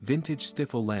Vintage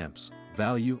Stiffel lamps,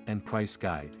 value and price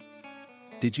guide.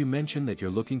 Did you mention that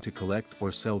you're looking to collect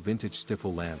or sell vintage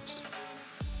Stiffel lamps?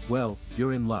 Well,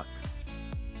 you're in luck.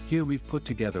 Here we've put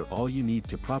together all you need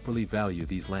to properly value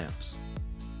these lamps.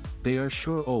 They are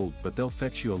sure old, but they'll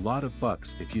fetch you a lot of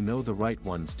bucks if you know the right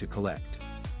ones to collect.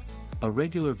 A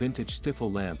regular vintage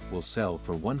Stiffel lamp will sell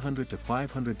for $100 to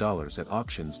 $500 at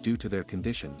auctions due to their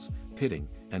conditions, pitting,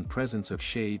 and presence of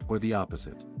shade or the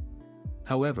opposite.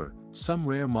 However, some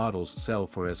rare models sell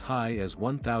for as high as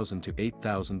 $1,000 to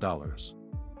 $8,000.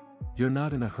 You're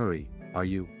not in a hurry, are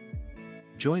you?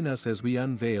 Join us as we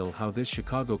unveil how this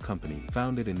Chicago company,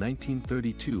 founded in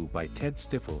 1932 by Ted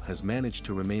Stiffel, has managed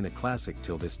to remain a classic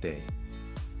till this day.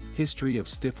 History of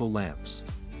Stiffel lamps.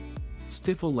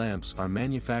 Stiffel lamps are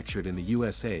manufactured in the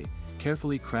USA,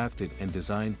 carefully crafted and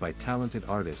designed by talented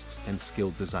artists and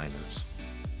skilled designers.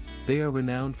 They are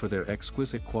renowned for their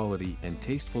exquisite quality and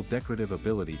tasteful decorative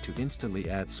ability to instantly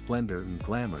add splendor and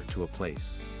glamour to a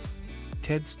place.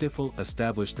 Ted Stiffel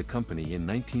established the company in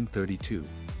 1932.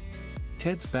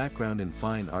 Ted's background in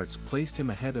fine arts placed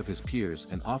him ahead of his peers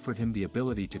and offered him the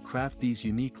ability to craft these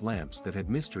unique lamps that had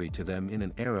mystery to them in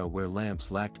an era where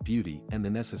lamps lacked beauty and the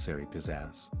necessary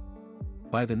pizzazz.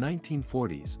 By the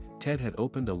 1940s, Ted had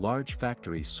opened a large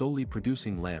factory solely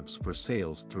producing lamps for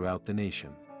sales throughout the nation.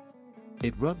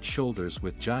 It rubbed shoulders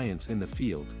with giants in the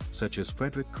field, such as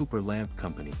Frederick Cooper Lamp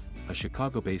Company, a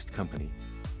Chicago-based company.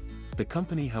 The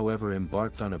company, however,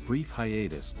 embarked on a brief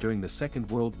hiatus during the Second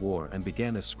World War and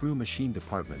began a screw machine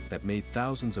department that made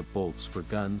thousands of bolts for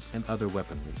guns and other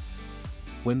weaponry.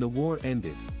 When the war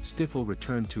ended, Stiffel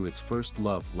returned to its first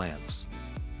love, lamps.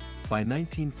 By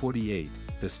 1948,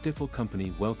 the Stiffel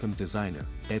company welcomed designer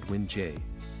Edwin J.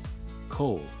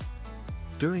 Cole.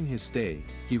 During his stay,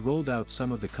 he rolled out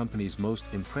some of the company's most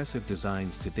impressive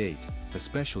designs to date,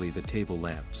 especially the table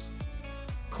lamps.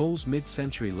 Cole's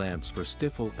mid-century lamps were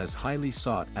Stiffel as highly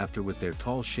sought after with their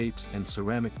tall shapes and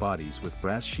ceramic bodies with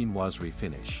brass chinoiserie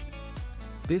finish.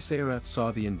 This era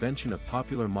saw the invention of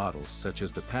popular models such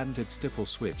as the patented Stiffel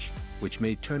switch, which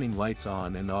made turning lights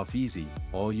on and off easy.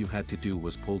 All you had to do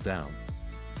was pull down.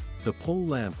 The pole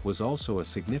lamp was also a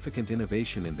significant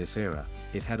innovation in this era.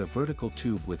 It had a vertical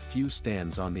tube with few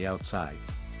stands on the outside.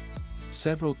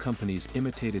 Several companies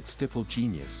imitated Stiffel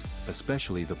genius,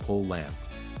 especially the pole lamp.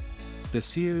 The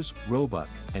Sears, Roebuck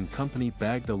and Company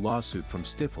bagged a lawsuit from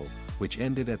Stiffel, which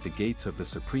ended at the gates of the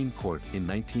Supreme Court in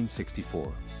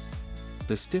 1964.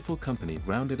 The Stiffel company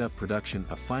rounded up production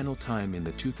a final time in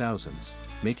the 2000s,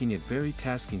 making it very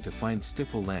tasking to find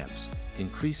Stiffel lamps,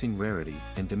 increasing rarity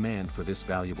and demand for this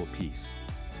valuable piece.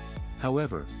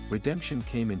 However, redemption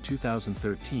came in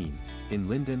 2013, in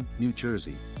Linden, New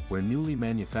Jersey, where newly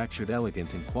manufactured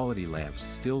elegant and quality lamps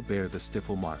still bear the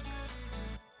Stiffel mark.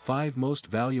 5 most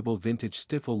valuable vintage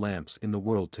Stiffel lamps in the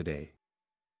world today.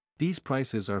 These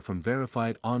prices are from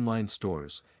verified online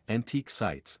stores, antique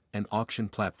sites, and auction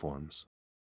platforms.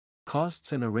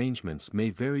 Costs and arrangements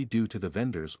may vary due to the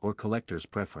vendor's or collector's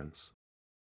preference.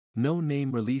 No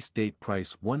name release date.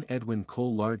 Price: 1 Edwin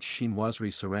Cole large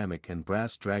chinoiserie ceramic and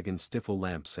brass dragon Stiffel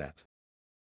lamp set.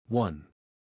 1.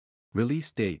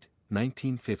 Release date: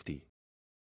 1950.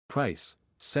 Price: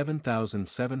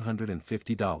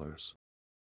 $7,750.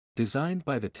 Designed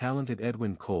by the talented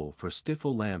Edwin Cole for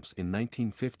Stiffel lamps in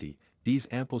 1950, these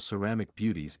ample ceramic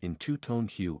beauties in two-toned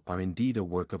hue are indeed a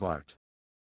work of art.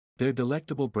 Their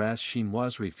delectable brass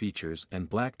chinoiserie features and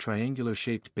black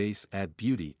triangular-shaped base add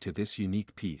beauty to this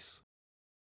unique piece.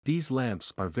 These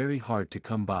lamps are very hard to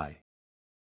come by.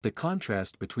 The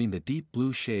contrast between the deep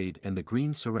blue shade and the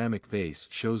green ceramic vase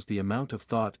shows the amount of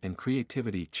thought and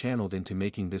creativity channeled into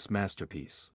making this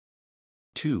masterpiece.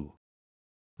 2.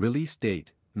 Release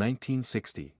date: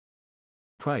 1960.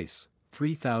 Price: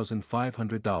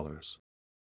 $3,500.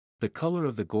 The color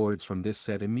of the gourds from this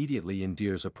set immediately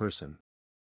endears a person.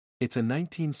 It's a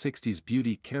 1960s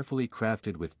beauty, carefully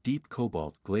crafted with deep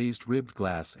cobalt glazed ribbed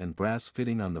glass and brass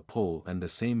fitting on the pole and the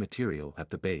same material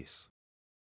at the base.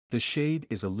 The shade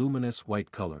is a luminous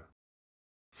white color.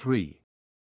 3.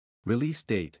 Release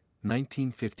date: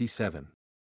 1957.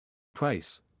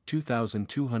 Price: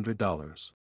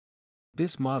 $2,200.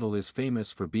 This model is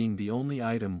famous for being the only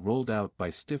item rolled out by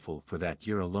Stiffel for that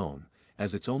year alone,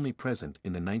 as it's only present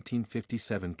in the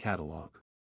 1957 catalog.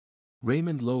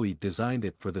 Raymond Loewy designed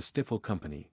it for the Stiffel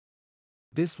company.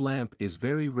 This lamp is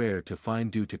very rare to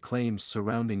find due to claims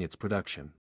surrounding its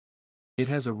production. It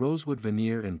has a rosewood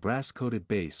veneer and brass-coated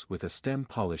base with a stem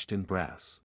polished in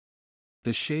brass.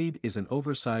 The shade is an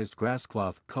oversized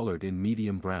grasscloth colored in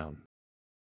medium brown.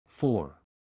 4.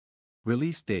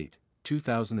 Release date: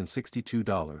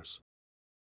 $2,062.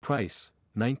 Price: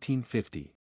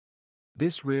 $1950.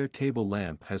 This rare table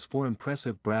lamp has 4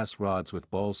 impressive brass rods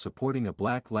with balls supporting a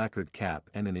black lacquered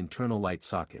cap and an internal light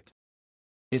socket.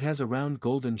 It has a round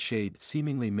golden shade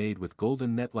seemingly made with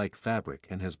golden net-like fabric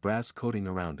and has brass coating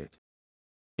around it.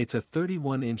 It's a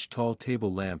 31-inch tall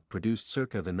table lamp produced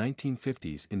circa the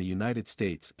 1950s in the United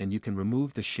States, and you can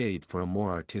remove the shade for a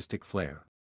more artistic flair.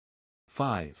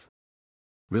 5.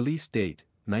 Release date,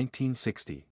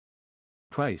 1960.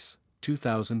 Price,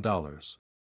 $2,000.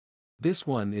 This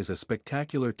one is a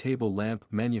spectacular table lamp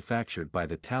manufactured by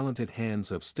the talented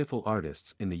hands of Stiffel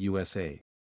artists in the USA.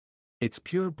 It's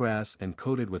pure brass and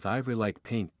coated with ivory-like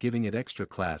paint, giving it extra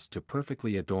class to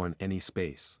perfectly adorn any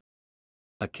space.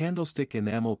 A candlestick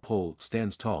enamel pole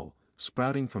stands tall,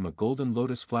 sprouting from a golden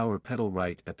lotus flower petal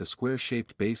right at the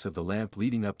square-shaped base of the lamp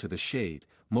leading up to the shade,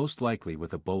 most likely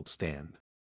with a bulb stand.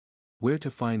 Where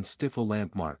to find Stiffel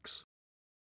lamp marks?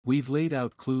 We've laid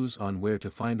out clues on where to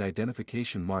find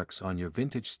identification marks on your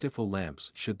vintage Stiffel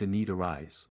lamps should the need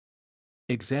arise.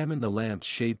 Examine the lamp's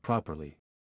shade properly.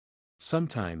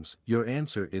 Sometimes, your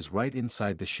answer is right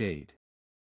inside the shade.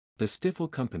 The Stiffel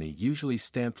company usually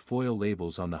stamped foil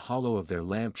labels on the hollow of their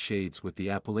lamp shades with the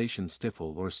appellation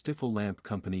Stiffel or Stiffel Lamp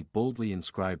Company boldly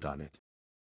inscribed on it.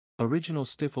 Original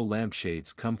Stiffel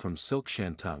lampshades come from silk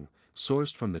shantung,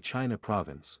 sourced from the China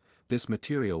province. This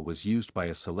material was used by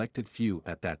a selected few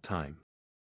at that time.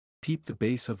 Peep the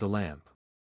base of the lamp.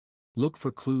 Look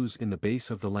for clues in the base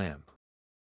of the lamp.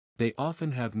 They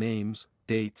often have names,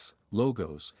 dates,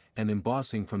 logos, and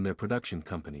embossing from their production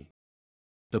company.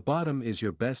 The bottom is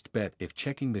your best bet if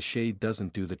checking the shade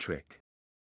doesn't do the trick.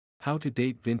 How to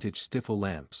date vintage Stiffel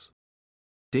lamps.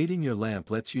 Dating your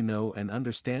lamp lets you know and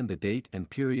understand the date and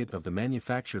period of the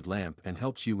manufactured lamp and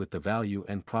helps you with the value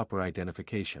and proper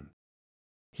identification.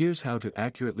 Here's how to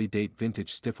accurately date vintage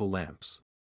Stiffel lamps.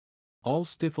 All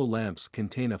Stiffel lamps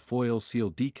contain a foil seal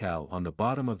decal on the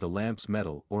bottom of the lamp's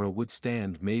metal or a wood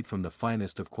stand made from the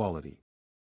finest of quality.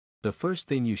 The first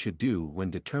thing you should do when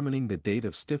determining the date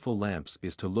of Stiffel lamps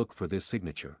is to look for this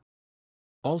signature.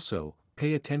 Also,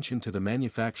 pay attention to the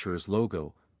manufacturer's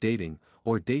logo, dating,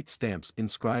 or date stamps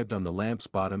inscribed on the lamp's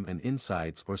bottom and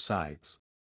insides or sides.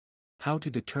 How to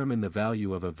determine the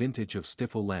value of a vintage of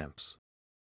Stiffel lamps.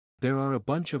 There are a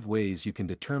bunch of ways you can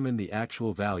determine the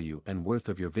actual value and worth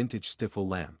of your vintage Stiffel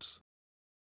lamps.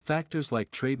 Factors like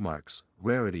trademarks,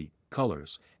 rarity,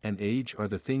 colors, and age are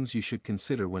the things you should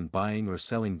consider when buying or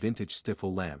selling vintage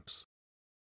Stiffel lamps.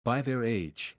 By their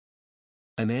age.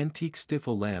 An antique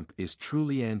Stiffel lamp is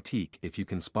truly antique if you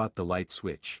can spot the light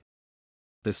switch.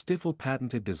 The Stiffel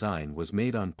patented design was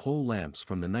made on pole lamps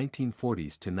from the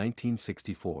 1940s to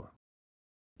 1964.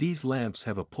 These lamps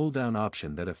have a pull-down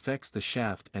option that affects the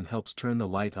shaft and helps turn the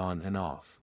light on and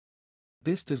off.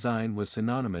 This design was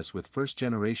synonymous with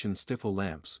first-generation Stiffel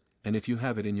lamps, and if you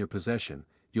have it in your possession,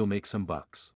 you'll make some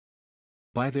bucks.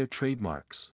 By their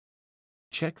trademarks.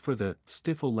 Check for the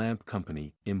Stiffel Lamp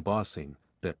Company embossing,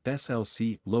 the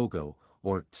SLC logo,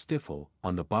 or Stiffel,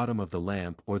 on the bottom of the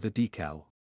lamp or the decal.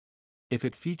 If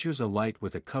it features a light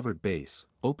with a covered base,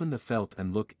 open the felt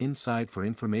and look inside for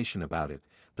information about it.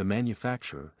 The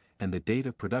manufacturer, and the date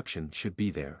of production should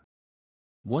be there.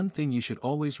 One thing you should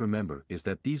always remember is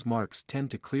that these marks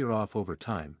tend to clear off over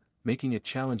time, making it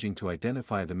challenging to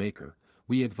identify the maker.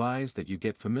 We advise that you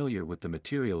get familiar with the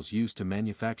materials used to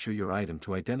manufacture your item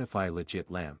to identify legit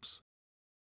lamps.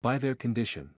 By their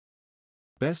condition.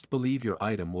 Best believe your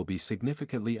item will be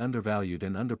significantly undervalued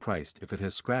and underpriced if it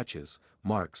has scratches,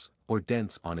 marks, or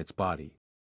dents on its body.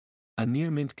 A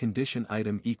near-mint condition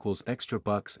item equals extra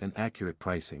bucks and accurate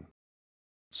pricing.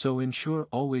 So ensure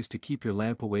always to keep your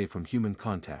lamp away from human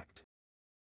contact.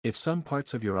 If some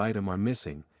parts of your item are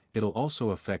missing, it'll also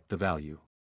affect the value.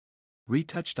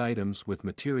 Retouched items with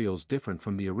materials different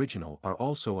from the original are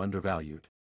also undervalued.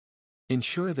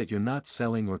 Ensure that you're not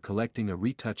selling or collecting a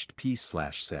retouched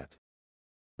piece/set.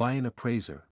 By an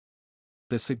appraiser.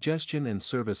 The suggestion and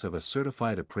service of a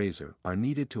certified appraiser are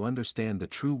needed to understand the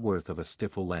true worth of a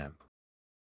Stiffel lamp.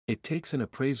 It takes an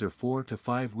appraiser 4 to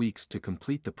 5 weeks to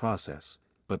complete the process,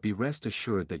 but be rest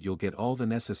assured that you'll get all the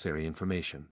necessary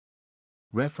information.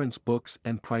 Reference books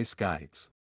and price guides.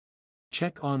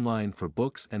 Check online for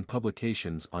books and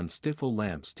publications on Stiffel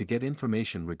lamps to get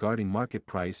information regarding market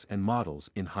price and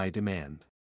models in high demand.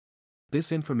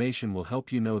 This information will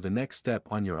help you know the next step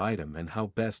on your item and how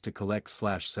best to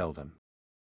collect/sell them.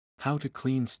 How to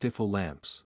clean Stiffel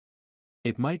lamps.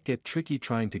 It might get tricky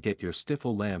trying to get your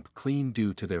Stiffel lamp clean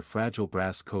due to their fragile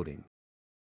brass coating.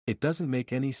 It doesn't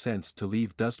make any sense to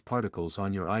leave dust particles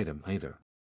on your item either.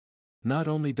 Not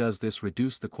only does this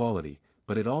reduce the quality,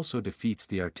 but it also defeats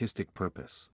the artistic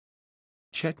purpose.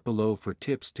 Check below for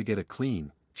tips to get a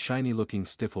clean, shiny-looking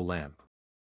Stiffel lamp.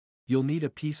 You'll need a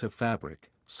piece of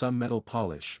fabric, some metal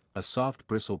polish, a soft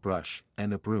bristle brush,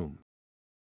 and a broom.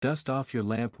 Dust off your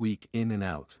lamp week in and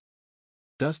out.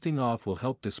 Dusting off will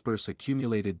help disperse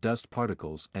accumulated dust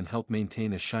particles and help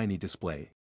maintain a shiny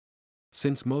display.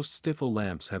 Since most Stiffel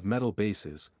lamps have metal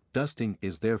bases, dusting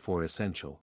is therefore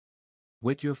essential.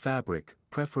 Wet your fabric,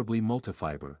 preferably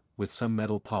multifiber, with some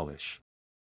metal polish.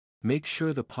 Make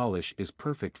sure the polish is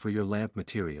perfect for your lamp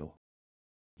material.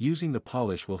 Using the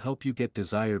polish will help you get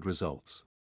desired results.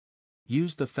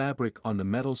 Use the fabric on the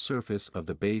metal surface of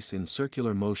the base in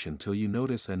circular motion till you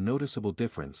notice a noticeable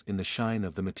difference in the shine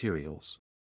of the materials.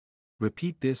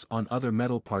 Repeat this on other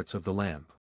metal parts of the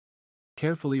lamp.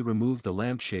 Carefully remove the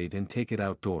lampshade and take it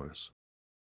outdoors.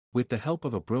 With the help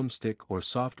of a broomstick or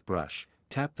soft brush,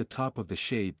 tap the top of the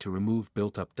shade to remove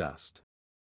built-up dust.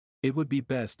 It would be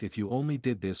best if you only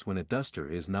did this when a duster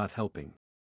is not helping.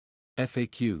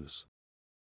 FAQs.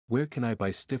 Where can I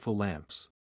buy Stiffel lamps?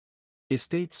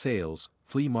 Estate sales,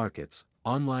 flea markets,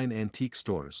 online antique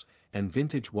stores, and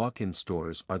vintage walk-in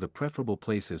stores are the preferable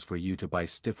places for you to buy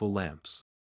Stiffel lamps.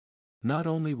 Not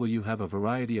only will you have a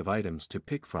variety of items to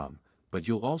pick from, but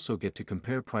you'll also get to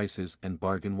compare prices and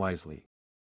bargain wisely.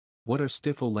 What are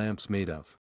Stiffel lamps made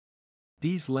of?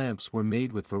 These lamps were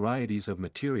made with varieties of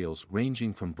materials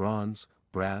ranging from bronze,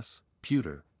 brass,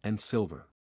 pewter, and silver.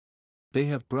 They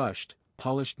have brushed,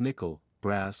 polished nickel,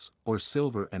 brass, or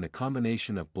silver and a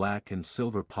combination of black and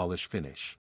silver polish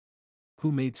finish.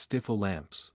 Who made Stiffel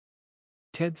lamps?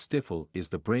 Ted Stiffel is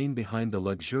the brain behind the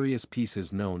luxurious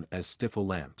pieces known as Stiffel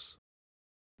lamps.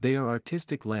 They are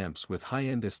artistic lamps with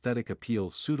high-end aesthetic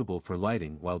appeal suitable for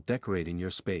lighting while decorating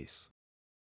your space.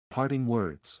 Parting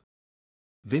words.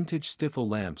 Vintage Stiffel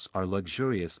lamps are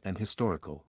luxurious and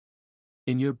historical.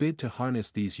 In your bid to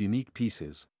harness these unique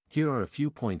pieces, here are a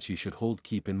few points you should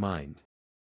keep in mind.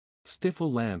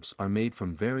 Stiffel lamps are made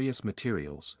from various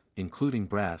materials, including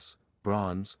brass,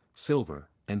 bronze, silver,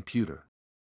 and pewter.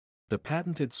 The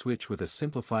patented switch with a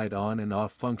simplified on and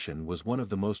off function was one of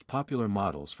the most popular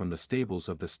models from the stables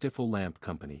of the Stiffel Lamp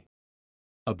Company.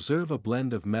 Observe a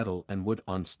blend of metal and wood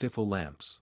on Stiffel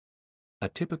lamps. A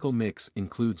typical mix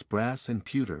includes brass and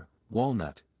pewter,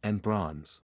 walnut, and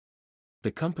bronze.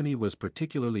 The company was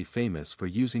particularly famous for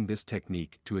using this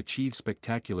technique to achieve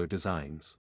spectacular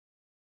designs.